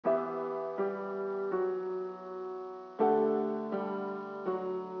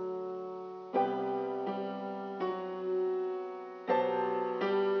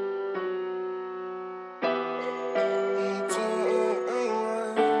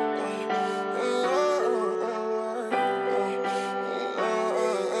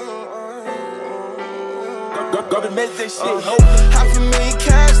GobbyMade this shit. $500,000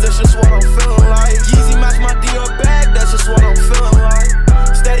 cash, that's just what I'm feeling like. Yeezy match my Dior bag, that's just what I'm feeling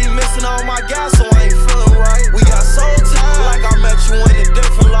like. Steady missing all my gas, so I ain't feeling right. We got so tired, like I met you in a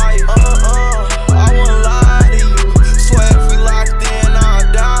different life. I won't lie to you. Swear if we locked in, I'll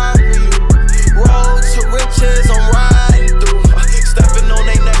die for you. Road to riches, I'm riding through. Stepping on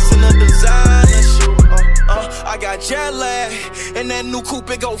they necks in a designer shoe. I got jet lag, and that new coupe,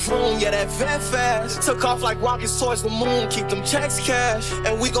 it go vroom, yeah, that vet fast. Took off like rockets towards the moon, keep them checks cash.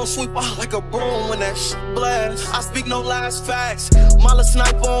 And we gon' sweep out like a broom when that shit blast. I speak no last facts. Mala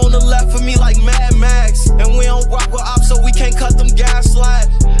sniper on the left of me like Mad Max. And we don't rock with ops, so we can't cut them gas slack.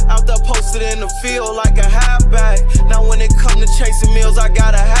 Out there posted in the field like a halfback. Now when it come to chasing meals, I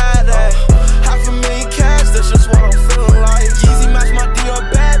gotta have that. $500,000 cash, that's just what I'm feeling like. Yeezy match my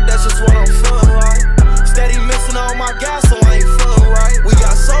Dior bag, that's just what I'm feeling like. Steady missing all my gas, so I ain't feeling right. We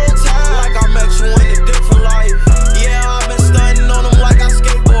got so tired, like I met you in a different life. Yeah, I've been stunting on them like I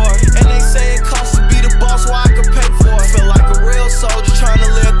skateboard. And they say it costs to be the boss, why I could pay for it. Feel like a real soldier trying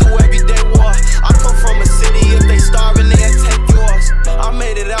to live through everyday war. I come from a city, if they starving, they'll take yours. I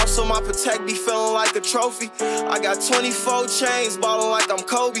made it out, so my protect be feeling like a trophy. I got 24 chains, ballin' like I'm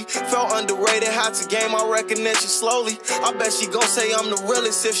Kobe. Felt underrated, had to gain my recognition slowly. I bet she gon' say I'm the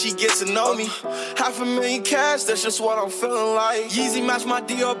realest if she gets to know me. $500,000 cash, that's just what I'm feeling like. Yeezy match my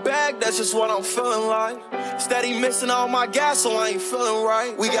Dior bag, that's just what I'm feeling like. Steady missing all my gas, so I ain't feeling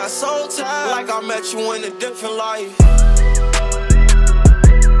right. We got so tired, like I met you in a different life.